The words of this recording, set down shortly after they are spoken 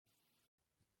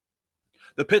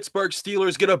The Pittsburgh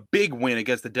Steelers get a big win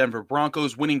against the Denver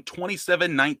Broncos, winning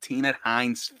 27-19 at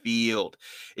Heinz Field.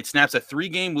 It snaps a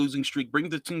three-game losing streak, brings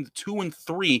the team to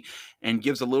 2-3, and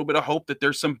gives a little bit of hope that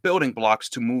there's some building blocks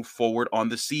to move forward on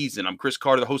the season. I'm Chris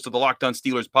Carter, the host of the Locked On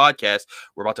Steelers podcast.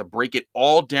 We're about to break it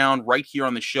all down right here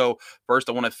on the show. First,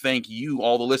 I want to thank you,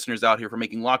 all the listeners out here, for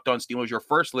making Locked On Steelers your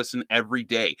first listen every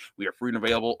day. We are free and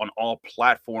available on all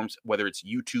platforms, whether it's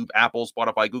YouTube, Apple,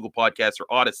 Spotify, Google Podcasts, or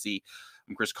Odyssey.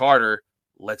 I'm Chris Carter.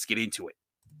 Let's get into it.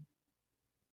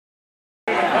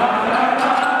 You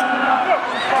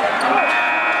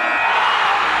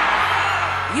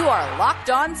are Locked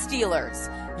On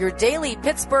Steelers, your daily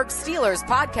Pittsburgh Steelers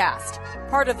podcast,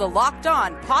 part of the Locked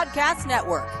On Podcast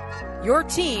Network, your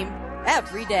team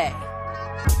every day.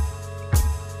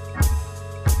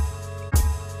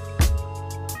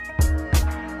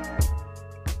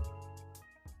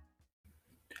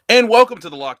 And welcome to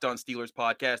the Locked On Steelers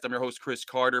podcast. I'm your host, Chris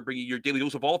Carter, bringing you your daily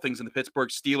dose of all things in the Pittsburgh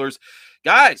Steelers.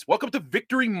 Guys, welcome to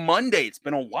Victory Monday. It's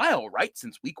been a while, right,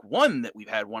 since week one that we've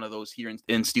had one of those here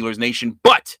in Steelers Nation,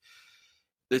 but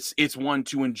it's one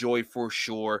to enjoy for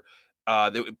sure.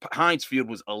 Heinz Field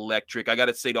was electric. I got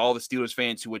to say to all the Steelers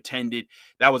fans who attended,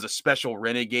 that was a special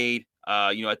renegade.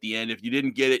 At the end, if you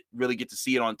didn't really get to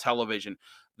see it on television,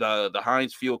 the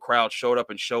Heinz Field crowd showed up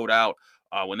and showed out.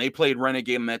 When they played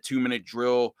Renegade in that 2-minute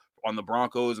drill on the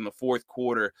Broncos in the fourth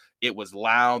quarter, it was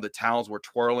loud. The towels were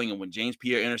twirling. And when James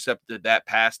Pierre intercepted that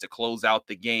pass to close out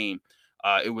the game,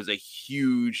 it was a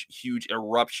huge, huge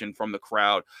eruption from the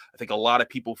crowd. I think a lot of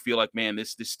people feel like, man,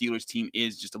 this Steelers team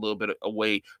is just a little bit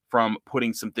away from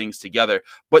putting some things together.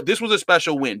 But this was a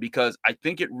special win because I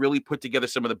think it really put together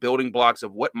some of the building blocks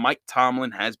of what Mike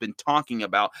Tomlin has been talking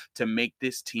about to make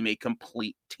this team a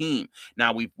complete team.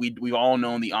 Now, we've all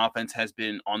known the offense has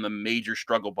been on the major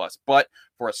struggle bus, but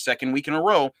for a second week in a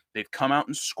row, they've come out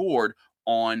and scored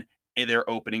on their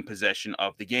opening possession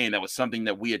of the game. That was something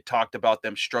that we had talked about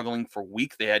them struggling for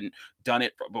weeks. They hadn't done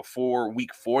it before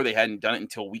week 4. They hadn't done it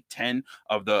until week 10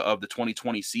 of the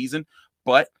 2020 season.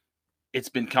 But it's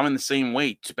been coming the same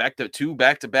way.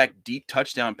 Back-to-back deep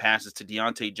touchdown passes to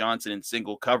Deontay Johnson in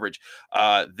single coverage.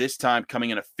 This time coming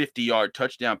in a 50-yard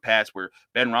touchdown pass where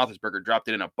Ben Roethlisberger dropped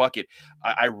it in a bucket.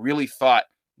 I really thought,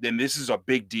 then this is a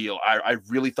big deal. I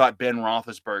really thought Ben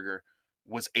Roethlisberger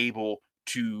was able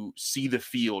to see the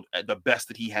field at the best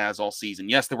that he has all season.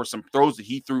 Yes, there were some throws that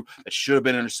he threw that should have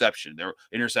been intercepted.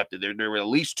 There were at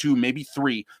least 2, maybe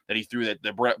 3 that he threw that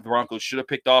the Broncos should have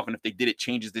picked off, and if they did, it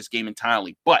changes this game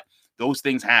entirely. But those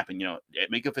things happen.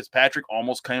 Minkah Fitzpatrick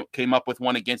almost came up with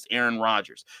one against Aaron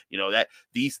Rodgers. That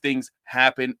these things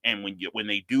happen, and when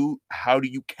they do, how do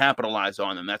you capitalize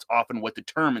on them? That's often what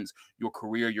determines your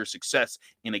career, your success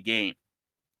in a game.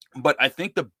 But I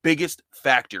think the biggest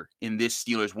factor in this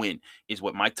Steelers win is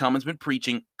what Mike Tomlin's been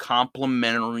preaching: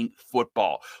 complementary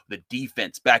football. The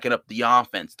defense backing up the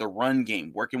offense, the run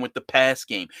game, working with the pass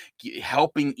game,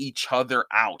 helping each other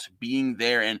out, being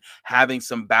there and having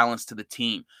some balance to the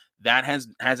team. That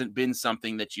hasn't been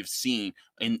something that you've seen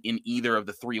in either of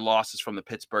the 3 losses from the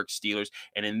Pittsburgh Steelers.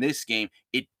 And in this game,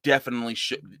 it definitely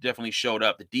showed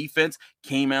up. The defense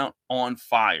came out on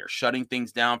fire, shutting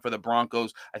things down for the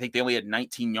Broncos. I think they only had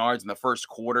 19 yards in the first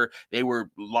quarter. They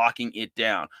were locking it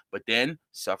down, but then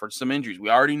suffered some injuries. We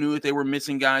already knew that they were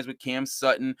missing guys with Cam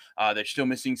Sutton. They're still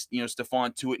missing,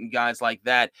 Stephon Tuitt and guys like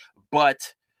that.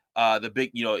 But the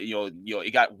big,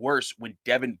 it got worse when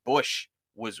Devin Bush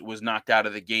was knocked out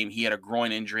of the game. He had a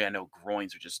groin injury. I know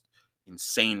groins are just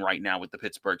insane right now with the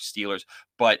Pittsburgh Steelers,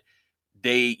 but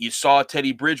you saw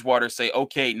Teddy Bridgewater say,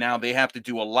 okay, now they have to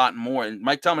do a lot more. And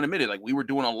Mike Tomlin admitted, like, we were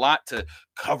doing a lot to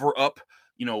cover up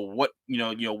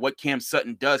what Cam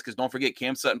Sutton does, because don't forget,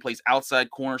 Cam Sutton plays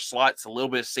outside corner, slots, a little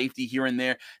bit of safety here and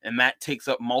there, and that takes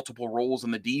up multiple roles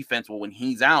in the defense. Well, when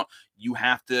he's out, you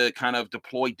have to kind of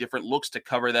deploy different looks to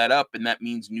cover that up, and that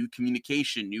means new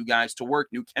communication, new guys to work,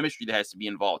 new chemistry that has to be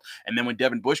involved. And then when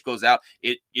Devin Bush goes out,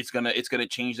 it's gonna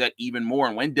change that even more.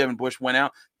 And when Devin Bush went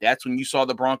out, that's when you saw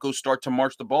the Broncos start to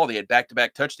march the ball. They had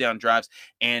back-to-back touchdown drives,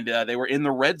 and they were in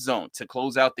the red zone to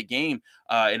close out the game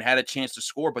and had a chance to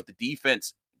score, but the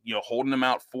defense, holding them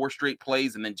out 4 straight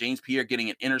plays, and then James Pierre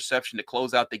getting an interception to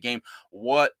close out the game.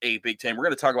 What a big time. We're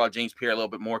going to talk about James Pierre a little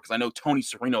bit more because I know Tony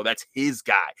Serino, that's his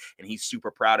guy, and he's super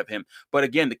proud of him. But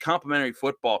again, the complimentary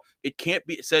football, it can't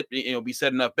be said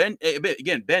enough. Ben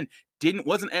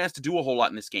wasn't asked to do a whole lot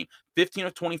in this game. 15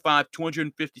 of 25,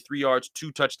 253 yards,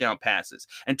 2 touchdown passes,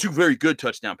 and 2 very good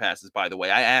touchdown passes, by the way.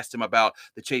 I asked him about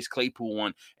the Chase Claypool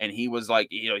one, and he was like,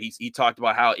 he talked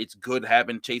about how it's good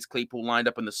having Chase Claypool lined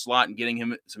up in the slot and getting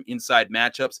him some inside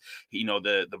matchups.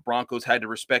 The Broncos had to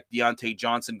respect Deontay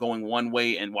Johnson going one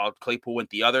way, and while Claypool went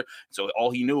the other. So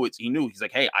all he knew he's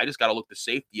like, hey, I just got to look the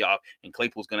safety off, and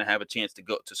Claypool's going to have a chance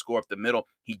to score up the middle.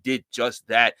 He did just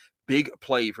that. Big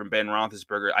play from Ben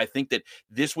Roethlisberger. I think that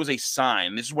this was a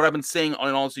sign. This is what I've been saying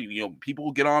on all. People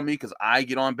will get on me because I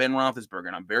get on Ben Roethlisberger,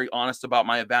 and I'm very honest about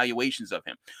my evaluations of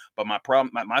him. But my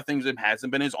problem, my things with him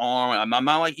hasn't been his arm. I'm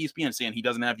not like ESPN saying he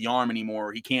doesn't have the arm anymore.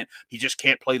 Or he just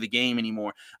can't play the game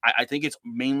anymore. I think it's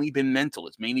mainly been mental.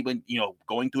 It's mainly been,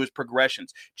 going through his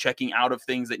progressions, checking out of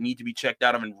things that need to be checked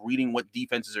out of, and reading what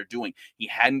defenses are doing. He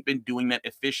hadn't been doing that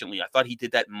efficiently. I thought he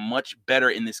did that much better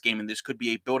in this game, and this could be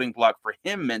a building block for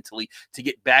him mentally to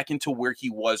get back into where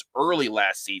he was early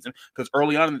last season, because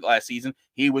early on in the last season,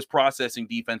 he was processing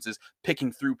defenses,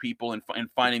 picking through people, and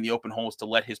finding the open holes to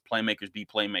let his playmakers be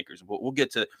playmakers. We'll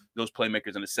get to those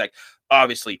playmakers in a sec.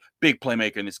 Obviously, big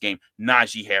playmaker in this game,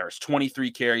 Najee Harris,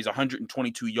 23 carries,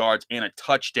 122 yards, and a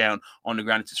touchdown on the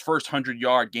ground. It's his first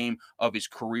 100-yard game of his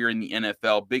career in the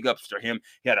NFL. Big ups to him.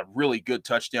 He had a really good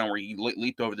touchdown where he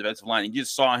leaped over the defensive line, and you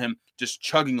just saw him just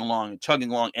chugging along,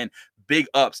 and big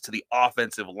ups to the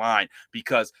offensive line,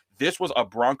 because this was a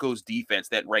Broncos defense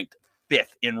that ranked 5th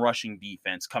in rushing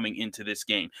defense coming into this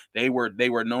game. They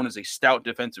were known as a stout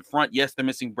defensive front. Yes, they're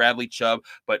missing Bradley Chubb,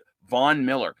 but Von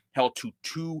Miller held to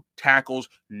 2 tackles,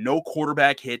 no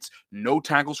quarterback hits, no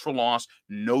tackles for loss,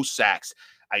 no sacks.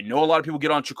 I know a lot of people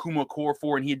get on Chukwuma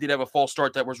Okorafor, and he did have a false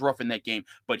start that was rough in that game,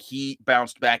 but he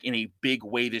bounced back in a big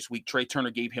way this week. Trey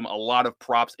Turner gave him a lot of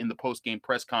props in the post-game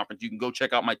press conference. You can go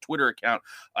check out my Twitter account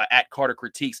at Carter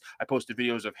Critiques. I posted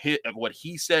videos of what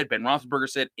he said, Ben Roethlisberger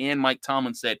said, and Mike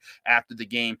Tomlin said after the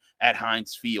game at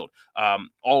Heinz Field.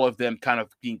 All of them kind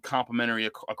of being complimentary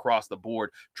across the board.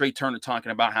 Trey Turner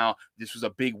talking about how this was a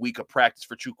big week of practice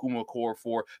for Chukwuma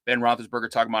Okorafor. Ben Roethlisberger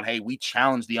talking about, hey, we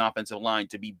challenged the offensive line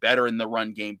to be better in the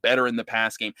run game, better in the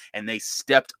pass game, and they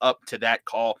stepped up to that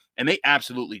call, and they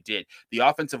absolutely did. The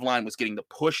offensive line was getting the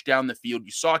push down the field.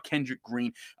 You saw Kendrick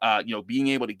Green, being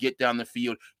able to get down the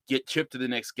field, get chipped to the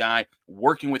next guy,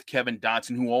 working with Kevin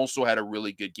Dotson, who also had a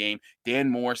really good game. Dan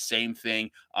Moore, same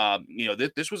thing.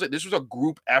 This was a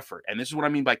group effort, and this is what I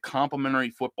mean by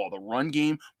complementary football. The run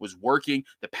game was working.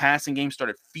 The passing game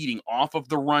started feeding off of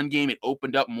the run game. It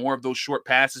opened up more of those short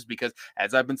passes because,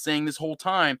 as I've been saying this whole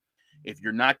time, if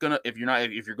you're gonna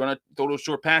throw those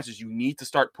short passes, you need to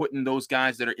start putting those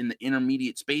guys that are in the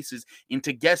intermediate spaces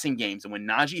into guessing games. And when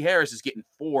Najee Harris is getting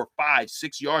 4, 5,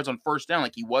 6 yards on first down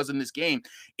like he was in this game,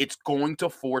 it's going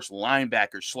to force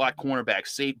linebackers, slot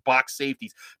cornerbacks, box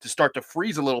safeties to start to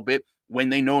freeze a little bit when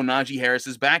they know Najee Harris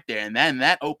is back there. And then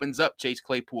that opens up Chase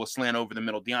Claypool a slant over the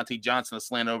middle, Deontay Johnson a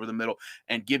slant over the middle,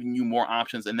 and giving you more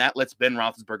options. And that lets Ben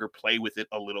Roethlisberger play with it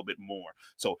a little bit more.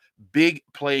 So big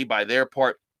play by their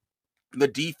part. The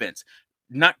defense,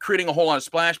 not creating a whole lot of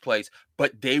splash plays,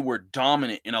 but they were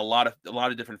dominant in a lot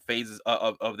of different phases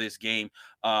of this game.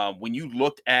 When you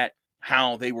looked at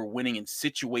how they were winning in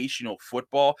situational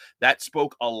football, that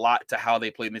spoke a lot to how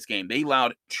they played in this game. They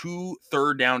allowed 2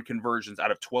 third down conversions out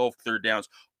of 12 third downs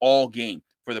all game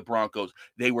for the Broncos.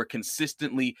 They were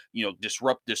consistently,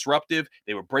 disruptive.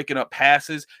 They were breaking up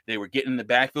passes. They were getting in the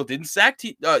backfield. Didn't sack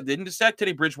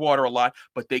Teddy Bridgewater a lot,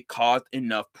 but they caused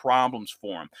enough problems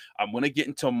for him. I'm going to get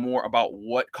into more about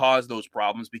what caused those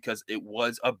problems, because it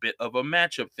was a bit of a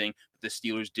matchup thing the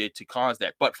Steelers did to cause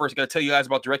that. But first, I got to tell you guys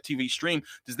about DirecTV Stream.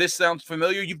 Does this sound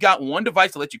familiar? You've got one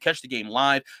device to let you catch the game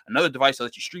live, another device to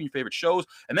let you stream your favorite shows,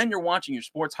 and then you're watching your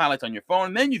sports highlights on your phone,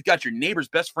 and then you've got your neighbor's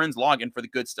best friend's login for the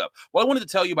good stuff. Well, I wanted to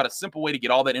tell you about a simple way to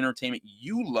get all that entertainment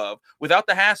you love without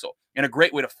the hassle, and a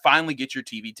great way to finally get your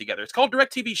TV together. It's called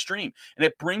DirecTV Stream, and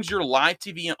it brings your live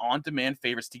TV and on-demand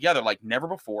favorites together like never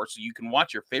before, so you can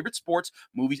watch your favorite sports,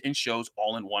 movies, and shows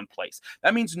all in one place.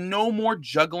 That means no more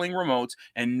juggling remotes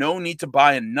and no need to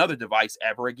buy another device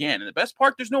ever again. And the best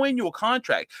part, there's no annual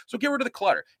contract, so get rid of the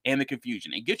clutter and the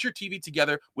confusion and get your TV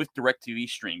together with DirecTV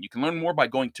Stream. You can learn more by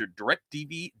going to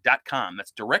directtv.com.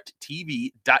 That's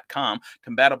directtv.com.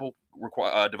 Compatible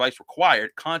device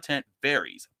required. Content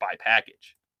varies by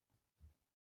package.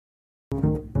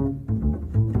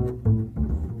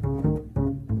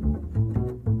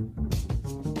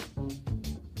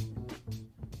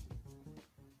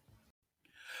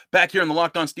 Back here on the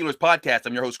Locked On Steelers podcast,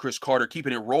 I'm your host, Chris Carter,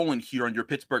 keeping it rolling here on your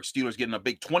Pittsburgh Steelers, getting a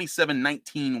big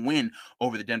 27-19 win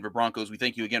over the Denver Broncos. We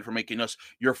thank you again for making us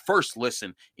your first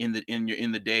listen in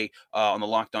the day on the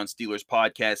Locked On Steelers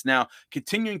podcast. Now,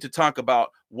 continuing to talk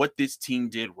about what this team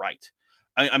did right.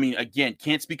 I mean, again,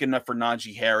 can't speak enough for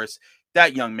Najee Harris.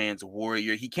 That young man's a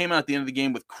warrior. He came out at the end of the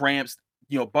game with cramps,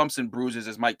 bumps and bruises,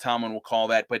 as Mike Tomlin will call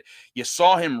that. But you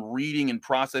saw him reading and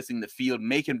processing the field,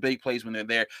 making big plays when they're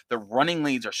there. The running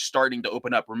lanes are starting to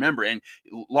open up. Remember, and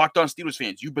Locked On Steelers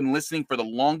fans, you've been listening for the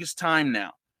longest time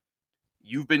now.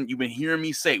 You've been hearing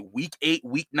me say week 8,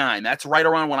 week 9. That's right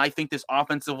around when I think this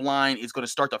offensive line is going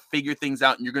to start to figure things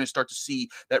out, and you're going to start to see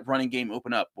that running game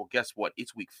open up. Well, guess what?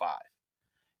 It's week 5.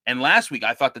 And last week,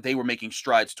 I thought that they were making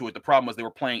strides to it. The problem was they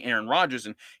were playing Aaron Rodgers,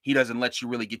 and he doesn't let you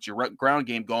really get your ground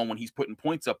game going when he's putting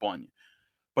points up on you.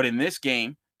 But in this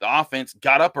game, the offense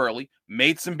got up early,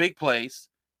 made some big plays,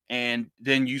 and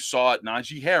then you saw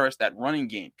Najee Harris, that running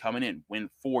game, coming in, win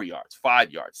 4 yards, 5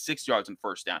 yards, 6 yards in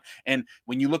first down. And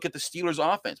when you look at the Steelers'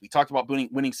 offense, we talked about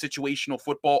winning situational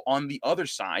football on the other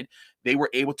side. They were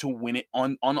able to win it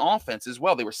on offense as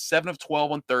well. They were 7 of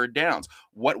 12 on third downs.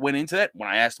 What went into that? When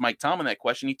I asked Mike Tomlin that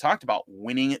question, he talked about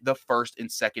winning the first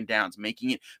and second downs,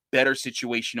 making it better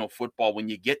situational football when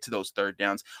you get to those third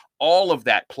downs. All of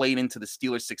that played into the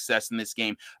Steelers' success in this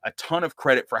game. A ton of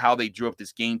credit for how they drew up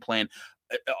this game plan.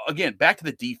 Again, back to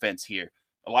the defense here.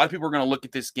 A lot of people are going to look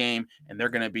at this game and they're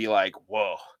going to be like,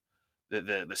 "Whoa,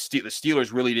 the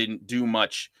Steelers really didn't do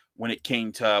much when it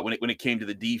came to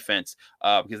the defense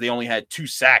because they only had 2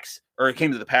 sacks, or it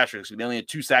came to the pass rush. They only had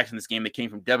 2 sacks in this game that came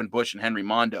from Devin Bush and Henry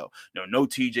Mondo. No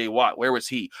TJ Watt. Where was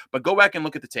he?" But go back and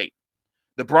look at the tape.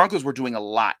 The Broncos were doing a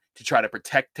lot to try to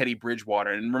protect Teddy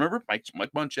Bridgewater. And remember, Mike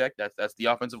Munchak, that's the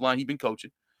offensive line he's been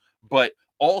coaching. But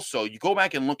also, you go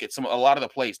back and look at a lot of the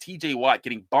plays. TJ Watt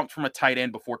getting bumped from a tight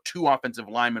end before 2 offensive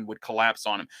linemen would collapse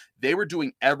on him. They were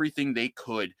doing everything they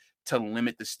could to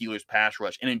limit the Steelers' pass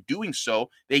rush. And in doing so,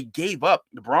 the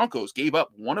Broncos gave up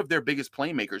one of their biggest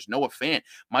playmakers, Noah Fant.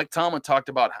 Mike Tomlin talked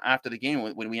about after the game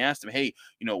when we asked him, "Hey,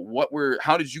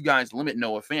 how did you guys limit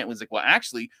Noah Fant?" He was like, "Well,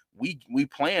 actually, we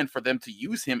planned for them to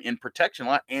use him in protection a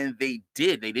lot, and they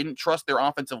did. They didn't trust their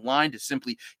offensive line to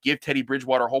simply give Teddy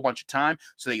Bridgewater a whole bunch of time,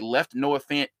 so they left Noah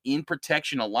Fant in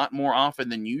protection a lot more often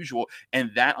than usual,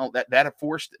 and that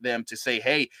forced them to say,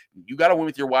 hey, you got to win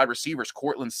with your wide receivers,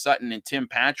 Courtland Sutton and Tim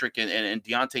Patrick and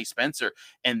Deontay Spencer,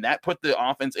 and that put the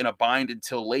offense in a bind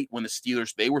until late when the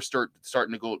Steelers, they were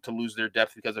starting to lose their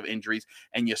depth because of injuries,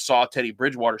 and you saw Teddy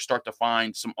Bridgewater start to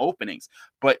find some openings.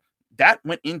 But that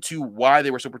went into why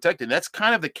they were so protected. That's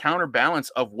kind of the counterbalance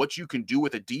of what you can do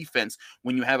with a defense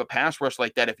when you have a pass rush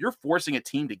like that. If you're forcing a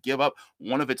team to give up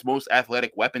one of its most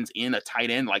athletic weapons in a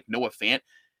tight end like Noah Fant,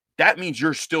 that means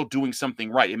you're still doing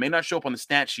something right. It may not show up on the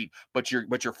stat sheet, but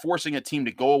you're forcing a team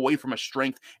to go away from a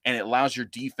strength, and it allows your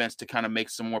defense to kind of make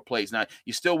some more plays. Now,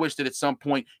 you still wish that at some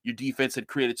point your defense had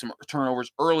created some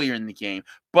turnovers earlier in the game,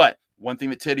 but one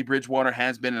thing that Teddy Bridgewater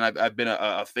has been, and I've been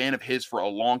a fan of his for a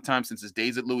long time since his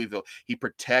days at Louisville, he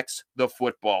protects the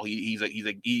football. I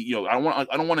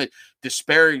don't want to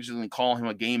disparagingly call him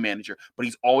a game manager, but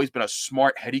he's always been a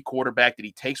smart, heady quarterback that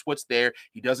he takes what's there.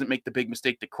 He doesn't make the big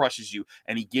mistake that crushes you,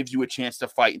 and he gives you a chance to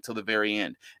fight until the very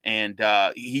end. And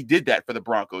he did that for the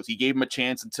Broncos. He gave him a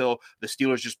chance until the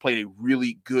Steelers just played a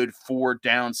really good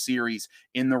 4-down series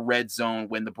in the red zone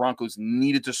when the Broncos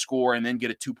needed to score and then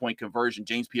get a 2-point conversion.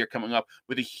 James Pierre coming up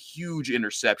with a huge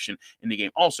interception in the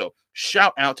game. Also,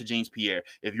 shout out to James Pierre.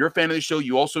 If you're a fan of the show,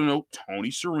 you also know Tony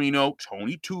Serino,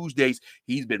 Tony Tuesdays.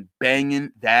 He's been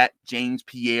banging that James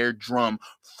Pierre drum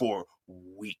for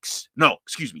months.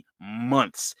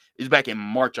 It was back in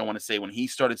March, I want to say, when he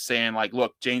started saying, like,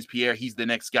 look, James Pierre, he's the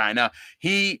next guy. Now,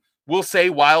 he will say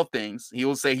wild things. He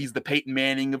will say he's the Peyton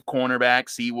Manning of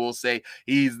cornerbacks. He will say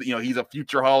he's a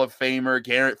future Hall of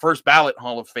Famer, first ballot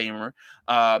Hall of Famer,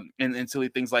 and silly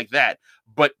things like that.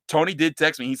 But Tony did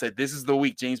text me. He said, this is the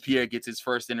week James Pierre gets his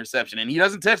first interception. And he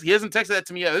hasn't texted that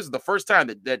to me yet. This is the first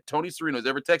time that Tony Serino has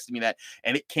ever texted me that,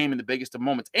 and it came in the biggest of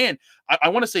moments. And I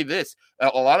want to say this. A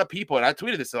lot of people, and I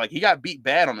tweeted this, like, he got beat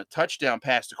bad on a touchdown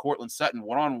pass to Courtland Sutton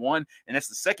one-on-one, and that's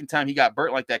the second time he got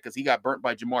burnt like that, because he got burnt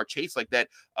by Jamar Chase like that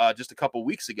just a couple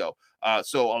weeks ago.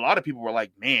 So a lot of people were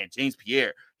like, man, James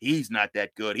Pierre, he's not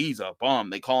that good. He's a bum.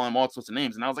 They call him all sorts of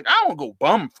names. And I was like, I won't go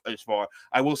bum as far.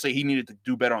 I will say he needed to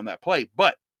do better on that play.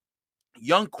 But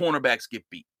young cornerbacks get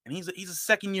beat. And he's a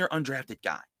second-year undrafted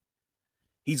guy.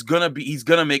 He's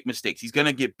gonna make mistakes. He's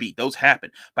gonna get beat. Those happen.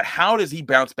 But how does he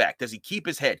bounce back? Does he keep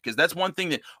his head? Because that's one thing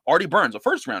that Artie Burns, a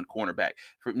first-round cornerback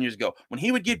from years ago, when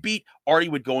he would get beat, Artie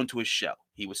would go into his shell.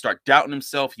 He would start doubting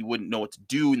himself. He wouldn't know what to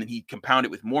do, and then he'd compound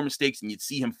it with more mistakes, and you'd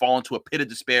see him fall into a pit of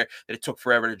despair that it took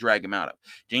forever to drag him out of.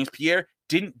 James Pierre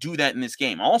didn't do that in this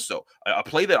game. Also, a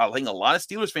play that I think a lot of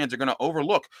Steelers fans are going to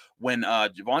overlook when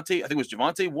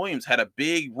Javonte Williams had a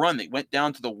big run. They went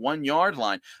down to the 1 yard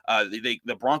line.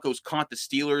 The Broncos caught the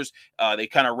Steelers. They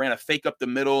kind of ran a fake up the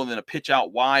middle and then a pitch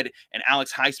out wide, and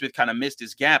Alex Highsmith kind of missed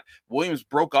his gap. Williams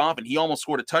broke off, and he almost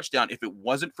scored a touchdown if it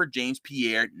wasn't for James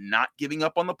Pierre not giving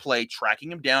up on the play,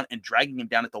 tracking him down, and dragging him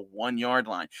down at the 1 yard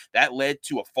line. That led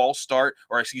to a false start,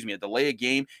 a delay of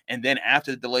game, and then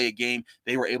after the delay of game,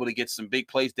 they were able to get some big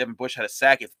plays. Devin Bush had a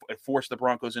sack. It forced the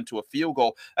Broncos into a field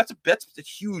goal. That's a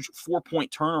huge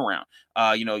 4-point turnaround.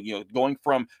 Going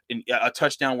from a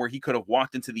touchdown where he could have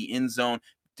walked into the end zone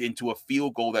into a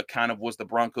field goal that kind of was the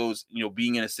Broncos,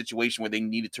 being in a situation where they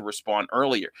needed to respond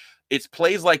earlier. It's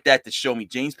plays like that that show me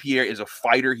James Pierre is a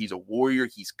fighter. He's a warrior.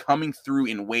 He's coming through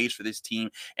in waves for this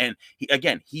team. And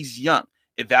he's young.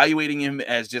 Evaluating him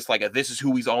as just like this is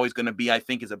who he's always going to be, I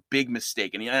think, is a big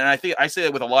mistake. And I think I say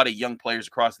that with a lot of young players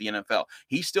across the NFL.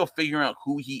 He's still figuring out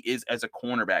who he is as a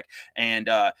cornerback. And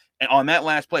on that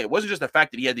last play, it wasn't just the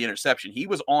fact that he had the interception. He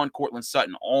was on Courtland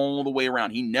Sutton all the way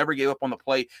around. He never gave up on the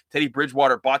play. Teddy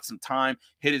Bridgewater bought some time,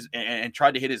 and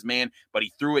tried to hit his man, but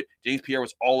he threw it. James Pierre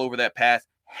was all over that pass.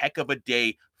 Heck of a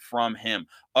day from him.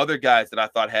 Other guys that I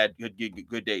thought had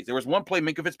good days. There was one play,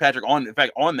 Minkah Fitzpatrick,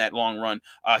 on that long run,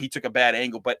 he took a bad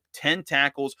angle, but 10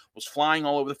 tackles, was flying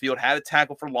all over the field, had a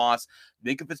tackle for loss.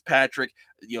 Minkah Fitzpatrick,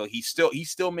 he's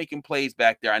still making plays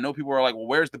back there. I know people are like, well,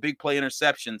 where's the big play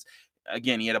interceptions?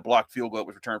 Again, he had a blocked field goal that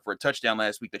was returned for a touchdown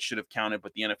last week that should have counted,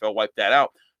 but the NFL wiped that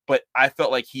out. But I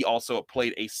felt like he also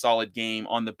played a solid game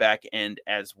on the back end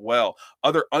as well.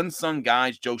 Other unsung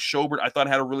guys, Joe Schobert, I thought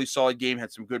had a really solid game,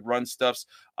 had some good run stuffs.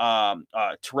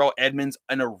 Terrell Edmonds,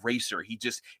 an eraser.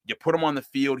 You put him on the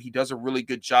field. He does a really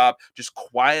good job, just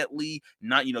quietly,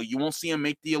 you won't see him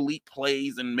make the elite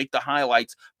plays and make the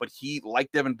highlights, but he,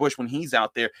 like Devin Bush, when he's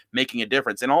out there, making a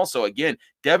difference. And also, again,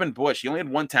 Devin Bush, he only had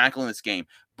one tackle in this game,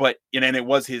 but it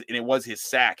was his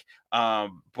sack.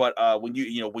 When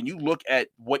you look at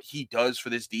what he does for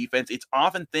this defense, it's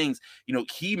often things,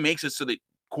 he makes it so that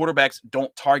quarterbacks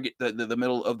don't target the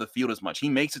middle of the field as much. He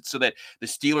makes it so that the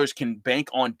Steelers can bank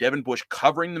on Devin Bush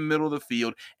covering the middle of the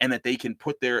field, and that they can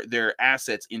put their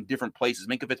assets in different places.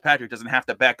 Minkah Fitzpatrick doesn't have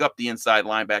to back up the inside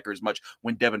linebacker as much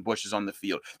when Devin Bush is on the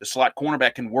field. The slot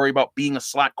cornerback can worry about being a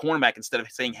slot cornerback instead of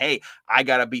saying, hey, I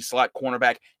got to be slot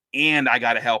cornerback and I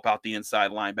got to help out the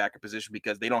inside linebacker position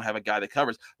because they don't have a guy that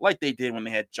covers like they did when they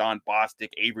had John Bostic,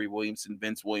 Avery Williamson,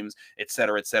 Vince Williams, et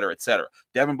cetera, et cetera, et cetera.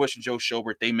 Devin Bush and Joe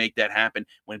Schobert, they make that happen.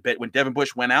 When Devin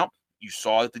Bush went out, you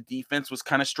saw that the defense was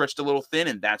kind of stretched a little thin,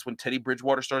 and that's when Teddy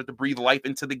Bridgewater started to breathe life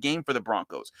into the game for the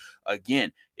Broncos.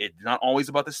 Again, it's not always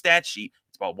about the stat sheet.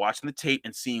 It's about watching the tape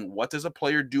and seeing what does a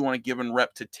player do on a given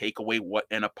rep to take away what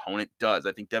an opponent does.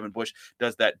 I think Devin Bush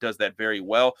does that very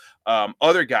well.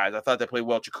 Other guys I thought that played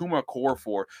well. Chukwuma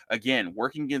Okorafor, again,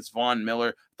 working against Von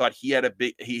Miller, thought he had a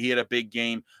big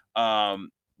game.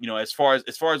 As far as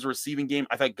the receiving game,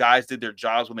 I thought guys did their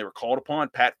jobs when they were called upon.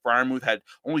 Pat Freiermuth had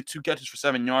only 2 catches for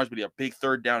 7 yards, but he had a big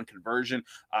third down conversion.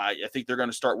 I think they're going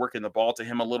to start working the ball to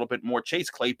him a little bit more. Chase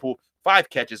Claypool, 5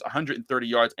 catches, 130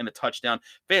 yards, and a touchdown.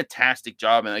 Fantastic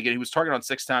job. And again, he was targeted on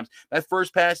 6 times. That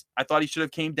first pass, I thought he should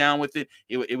have came down with it.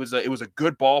 It was a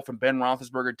good ball from Ben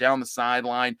Roethlisberger down the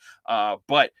sideline,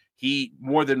 but he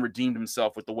more than redeemed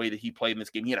himself with the way that he played in this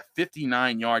game. He had a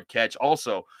 59-yard catch.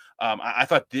 Also, I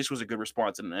thought this was a good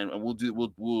response, and we'll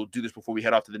do this before we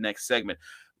head off to the next segment.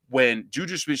 When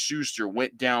Juju Smith-Schuster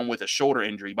went down with a shoulder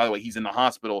injury, by the way, he's in the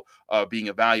hospital being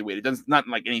evaluated. It's not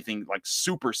like anything like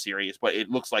super serious, but it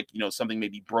looks like something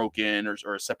maybe broken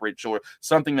or a separated shoulder,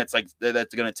 something that's going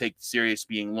to take serious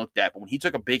being looked at. But when he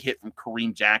took a big hit from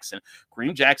Kareem Jackson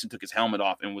took his helmet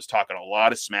off and was talking a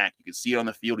lot of smack. You could see it on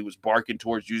the field. He was barking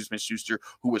towards Juju Smith-Schuster,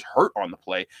 who was hurt on the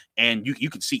play, and you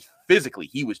could see physically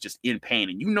he was just in pain.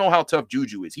 And you know how tough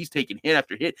Juju is. He's taking hit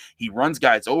after hit. He runs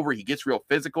guys over. He gets real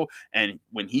physical, and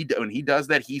when he does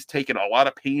that, he's taking a lot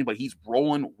of pain, but he's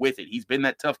rolling with it. He's been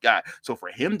that tough guy. So for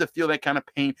him to feel that kind of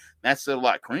pain, that said a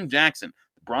lot. Kareem Jackson,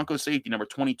 the Broncos safety, number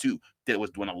 22, that was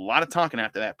doing a lot of talking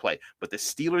after that play, but the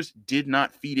Steelers did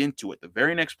not feed into it. The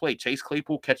very next play, Chase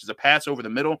Claypool catches a pass over the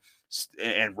middle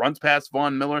and runs past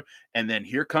Von Miller, and then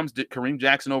here comes Kareem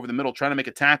Jackson over the middle trying to make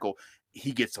a tackle.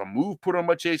 He gets a move put on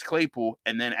by Chase Claypool,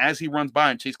 and then as he runs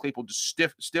by him, Chase Claypool just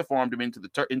stiff-armed him into the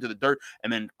dirt,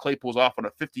 and then Claypool's off on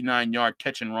a 59-yard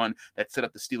catch and run that set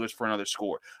up the Steelers for another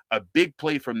score. A big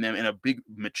play from them and a big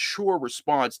mature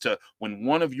response to when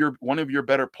one of your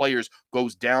better players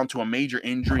goes down to a major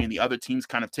injury and the other team's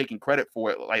kind of taking credit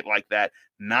for it like that.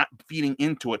 not feeding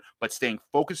into it, but staying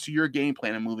focused to your game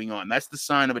plan and moving on. That's the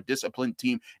sign of a disciplined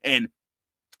team. And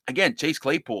again, Chase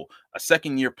Claypool, a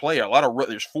second-year player.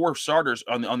 There's 4 starters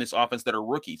on this offense that are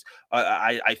rookies.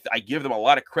 I give them a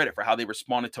lot of credit for how they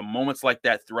responded to moments like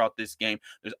that throughout this game.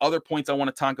 There's other points I want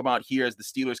to talk about here as the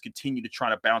Steelers continue to try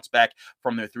to bounce back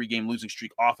from their 3-game losing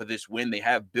streak off of this win. They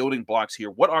have building blocks here.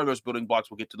 What are those building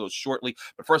blocks? We'll get to those shortly.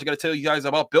 But first, I got to tell you guys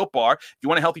about Built Bar. If you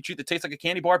want a healthy treat that tastes like a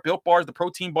candy bar, Built Bar is the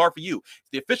protein bar for you.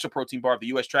 It's the official protein bar of the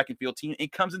U.S. track and field team.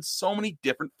 It comes in so many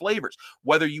different flavors.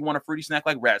 Whether you want a fruity snack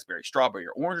like raspberry, strawberry,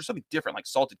 or orange, or something different like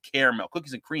salted caramel,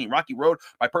 cookies and cream, Rocky Road,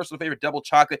 my personal favorite, double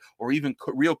chocolate, or even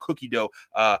real cookie dough.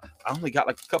 I only got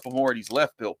like a couple more of these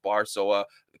left, Built Bar, so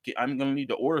I'm going to need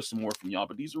to order some more from y'all,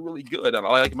 but these are really good, and I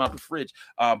like them out of the fridge.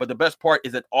 But the best part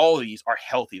is that all of these are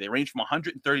healthy. They range from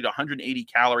 130 to 180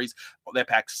 calories. They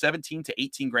pack 17 to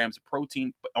 18 grams of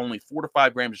protein, but only 4 to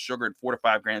 5 grams of sugar and 4 to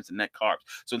 5 grams of net carbs.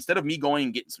 So instead of me going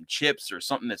and getting some chips or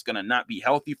something that's going to not be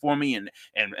healthy for me and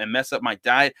mess up my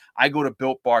diet, I go to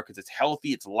Built Bar because it's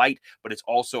healthy, it's light, but it's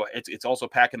also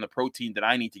packing the protein that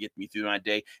I need to get me through my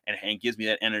day and gives me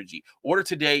that energy. Order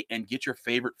today and get your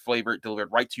favorite flavor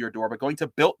delivered right to your door by going to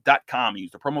built.com.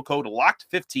 Use the promo code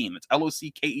LOCKED15. That's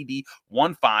LOCKED 15,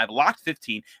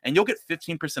 LOCKED15, and you'll get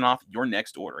 15% off your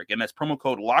next order. Again, that's promo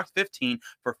code LOCKED15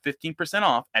 for 15%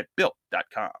 off at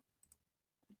built.com.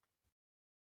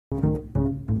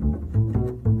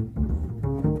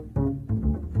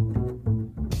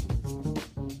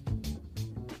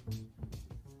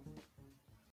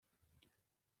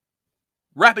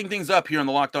 Wrapping things up here on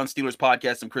the Locked On Steelers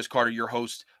podcast, I'm Chris Carter, your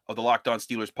host of the Locked On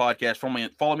Steelers podcast.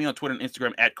 Follow me on Twitter and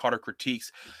Instagram at Carter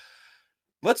Critiques.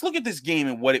 Let's look at this game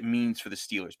and what it means for the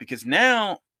Steelers, because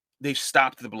now they've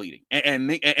stopped the bleeding.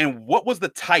 And what was the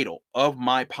title of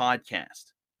my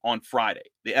podcast on Friday,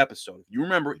 the episode? If you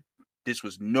remember, this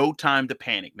was no time to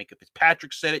panic. Micah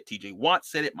Fitzpatrick said it. TJ Watt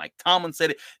said it. Mike Tomlin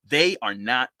said it. They are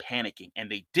not panicking, and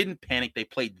they didn't panic. They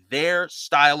played their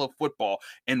style of football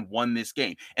and won this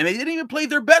game. And they didn't even play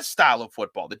their best style of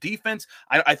football. The defense,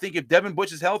 I think if Devin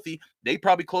Bush is healthy, they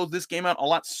probably closed this game out a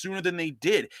lot sooner than they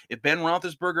did. If Ben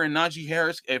Roethlisberger and Najee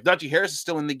Harris is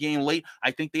still in the game late, I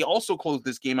think they also closed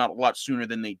this game out a lot sooner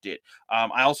than they did.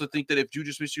 I also think that if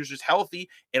Juju Smith-Schuster is healthy,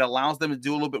 it allows them to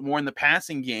do a little bit more in the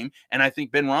passing game. And I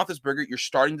think Ben Roethlisberger, you're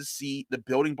starting to see the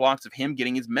building blocks of him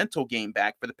getting his mental game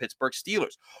back for the Pittsburgh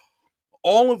Steelers.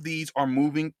 All of these are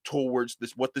moving towards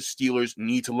what the Steelers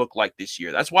need to look like this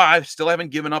year. That's why I still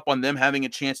haven't given up on them having a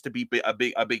chance to be a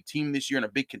big team this year and a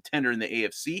big contender in the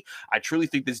AFC. I truly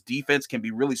think this defense can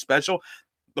be really special.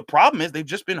 The problem is they've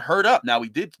just been hurt up. Now, we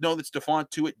did know that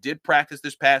Stephon Tuitt did practice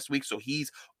this past week, so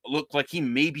he's looked like he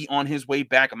may be on his way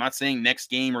back. I'm not saying next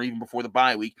game or even before the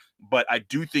bye week, but I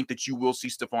do think that you will see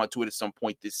Stephon Tuitt at some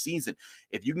point this season.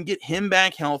 If you can get him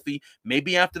back healthy,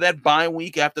 maybe after that bye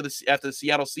week, after the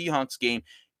Seattle Seahawks game,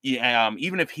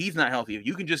 even if he's not healthy, if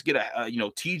you can just get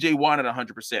TJ Watt at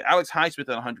 100%, Alex Highsmith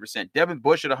at 100%, Devin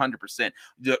Bush at 100%,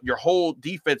 your whole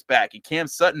defense back and Cam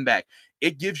Sutton back,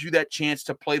 it gives you that chance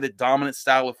to play the dominant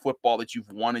style of football that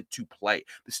you've wanted to play.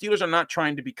 The Steelers are not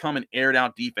trying to become an aired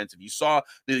out defense. If you saw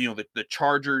the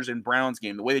Chargers and Browns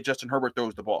game, the way that Justin Herbert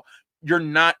throws the ball, you're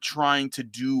not trying to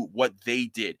do what they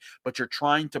did, but you're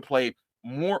trying to play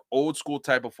more old school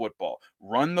type of football.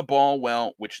 Run the ball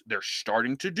well, which they're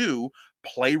starting to do,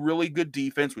 play really good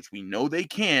defense, which we know they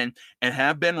can, and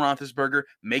have Ben Roethlisberger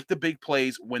make the big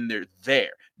plays when they're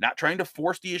there. Not trying to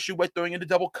force the issue by throwing into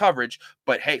double coverage,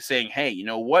 but saying, hey, you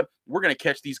know what? We're going to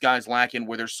catch these guys lacking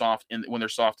where they're soft when they're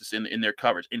softest in their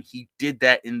coverage. And he did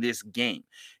that in this game.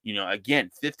 Again,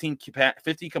 15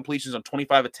 completions on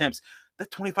 25 attempts. That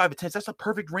 25 attempts, that's a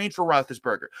perfect range for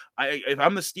Roethlisberger. If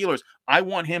I'm the Steelers, I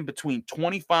want him between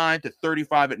 25 to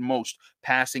 35 at most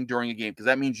passing during a game, because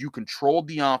that means you controlled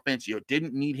the offense. You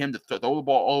didn't need him to throw the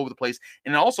ball all over the place.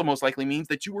 And it also most likely means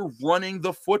that you were running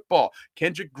the football.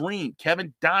 Kendrick Green,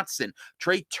 Kevin Dotson,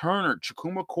 Trey Turner,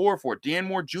 Chukwuma Okorafor, Dan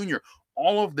Moore Jr.,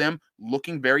 all of them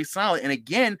looking very solid. And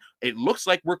again, it looks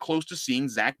like we're close to seeing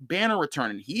Zach Banner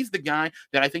return. And he's the guy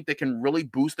that I think that can really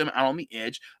boost them out on the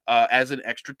edge as an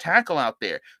extra tackle out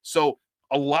there. So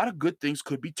a lot of good things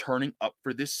could be turning up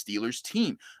for this Steelers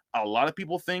team. A lot of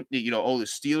people think that, the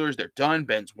Steelers, they're done.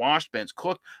 Ben's washed. Ben's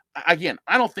cooked. Again,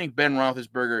 I don't think Ben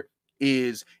Roethlisberger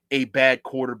is a bad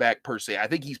quarterback per se. I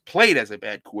think he's played as a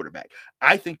bad quarterback.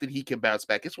 I think that he can bounce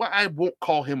back. It's why I won't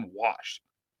call him washed.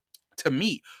 To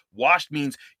me, washed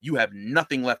means you have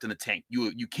nothing left in the tank.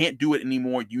 You can't do it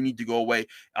anymore. You need to go away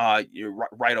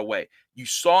right away. You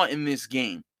saw in this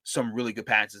game some really good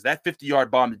passes. That 50-yard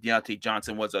bomb to Deontay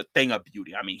Johnson was a thing of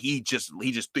beauty. I mean, he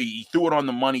threw it on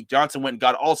the money. Johnson went and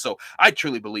got it. Also, I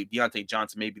truly believe Deontay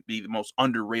Johnson may be the most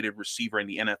underrated receiver in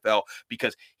the NFL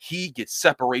because he gets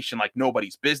separation like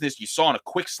nobody's business. You saw in a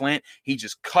quick slant, he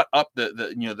just cut up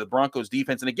the Broncos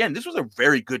defense. And again, this was a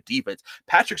very good defense.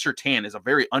 Patrick Surtain is a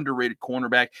very underrated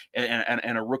cornerback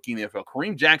and a rookie in the NFL.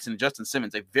 Kareem Jackson and Justin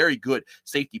Simmons, a very good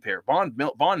safety pair. Von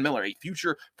Miller, a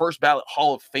future first ballot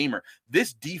Hall of Famer.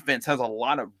 This defense has a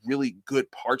lot of really good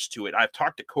parts to it. I've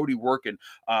talked to Cody Workin,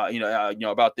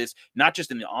 about this, not just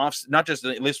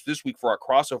this week for our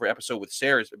crossover episode with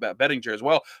Sarah about Bettinger as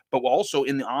well, but also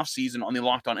in the offseason on the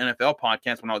Locked On NFL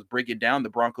podcast when I was breaking down the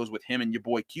Broncos with him and your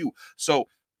boy Q. So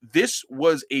this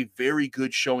was a very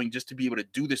good showing just to be able to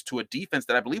do this to a defense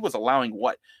that I believe was allowing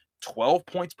 12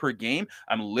 points per game.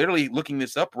 I'm literally looking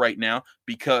this up right now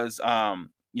because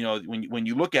when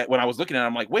you look at when I was looking at it,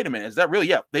 I'm like, wait a minute, is that really?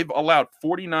 Yeah, they've allowed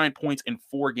 49 points in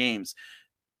 4 games.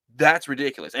 That's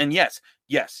ridiculous. And yes,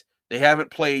 they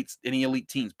haven't played any elite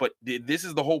teams, but this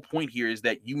is the whole point here is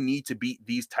that you need to beat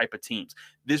these type of teams.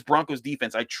 This Broncos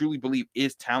defense, I truly believe,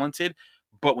 is talented,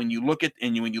 but when you look at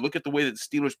the way that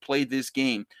the Steelers played this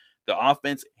game, the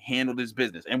offense handled his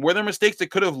business. And were there mistakes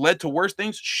that could have led to worse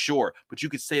things? Sure. But you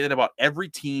could say that about every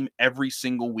team every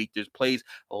single week. There's plays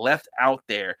left out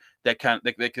there that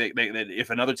if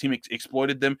another team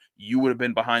exploited them, you would have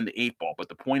been behind the 8 ball. But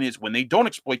the point is, when they don't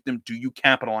exploit them, do you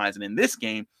capitalize? And in this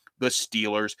game, the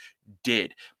Steelers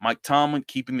did. Mike Tomlin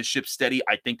keeping the ship steady.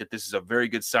 I think that this is a very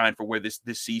good sign for where this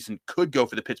season could go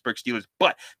for the Pittsburgh Steelers,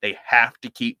 but they have to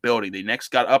keep building. They next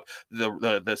got up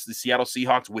the Seattle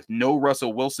Seahawks with no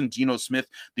Russell Wilson. Geno Smith,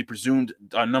 the presumed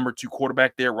number 2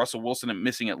 quarterback there. Russell Wilson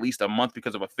missing at least a month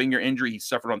because of a finger injury he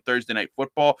suffered on Thursday Night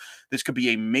Football. This could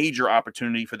be a major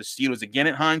opportunity for the Steelers again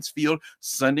at Heinz Field,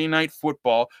 Sunday Night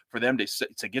Football, for them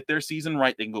to get their season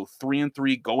right. They can go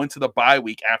 3-3, go into the bye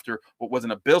week after what was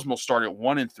an abysmal start at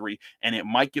 1-3, and it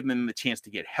might give them the chance to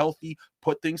get healthy,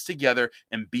 put things together,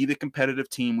 and be the competitive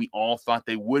team we all thought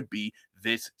they would be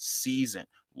this season.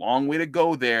 Long way to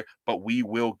go there, but we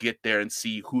will get there and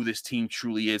see who this team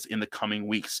truly is in the coming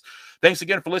weeks. Thanks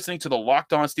again for listening to the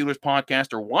Locked On Steelers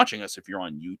podcast or watching us if you're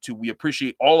on YouTube. We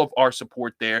appreciate all of our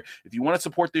support there. If you want to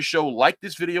support this show, like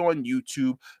this video on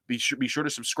YouTube. Be sure to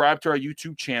subscribe to our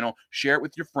YouTube channel. Share it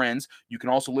with your friends. You can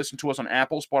also listen to us on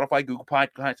Apple, Spotify, Google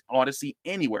Podcasts, Odyssey,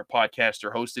 anywhere podcasts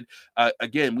are hosted.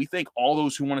 Again, we thank all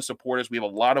those who want to support us. We have a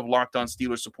lot of Locked On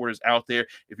Steelers supporters out there.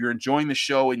 If you're enjoying the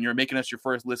show and you're making us your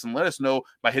first listen, let us know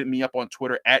by hitting me up on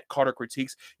Twitter at Carter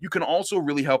Critiques. You can also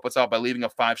really help us out by leaving a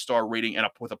 5-star rating and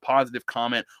with a positive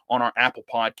comment on our Apple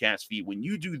podcast feed. When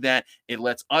you do that, it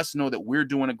lets us know that we're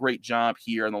doing a great job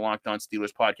here on the Locked On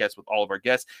Steelers podcast with all of our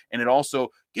guests, and it also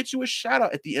gets you a shout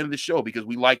out at the end of the show because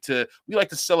we like to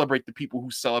celebrate the people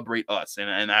who celebrate us,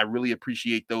 and I really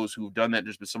appreciate those who've done that.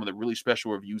 There's been some of the really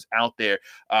special reviews out there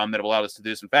that have allowed us to do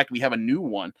this. In fact, we have a new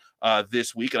one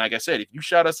this week, and like I said, if you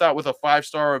shout us out with a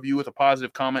 5-star review with a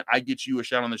positive comment, I get you a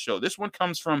shout on the show. This one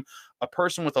comes from a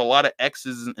person with a lot of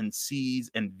X's and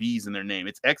C's and V's in their name.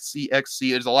 It's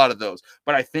XCXC. There's a lot of those,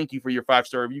 but I thank you for your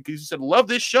 5-star review because you said, love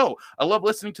this show. I love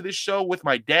listening to this show with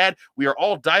my dad. We are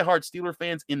all diehard Steeler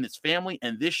fans in this family,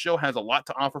 and this show has a lot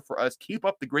to offer for us. Keep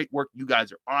up the great work. You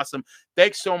guys are awesome.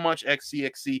 Thanks so much,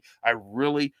 XCXC. I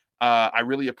really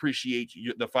appreciate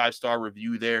the 5-star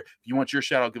review there. If you want your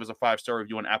shout out, give us a 5-star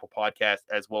review on Apple Podcast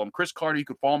as well. I'm Chris Carter. You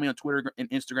can follow me on Twitter and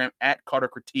Instagram at Carter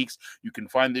Critiques. You can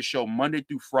find this show Monday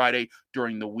through Friday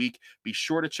during the week. Be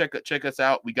sure to check us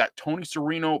out. We got Tony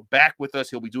Serino back with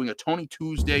us. He'll be doing a Tony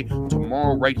Tuesday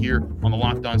tomorrow right here on the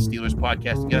Locked On Steelers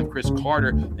podcast. Again, I'm Chris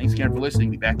Carter. Thanks again for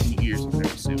listening. Be back in your ears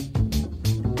very soon.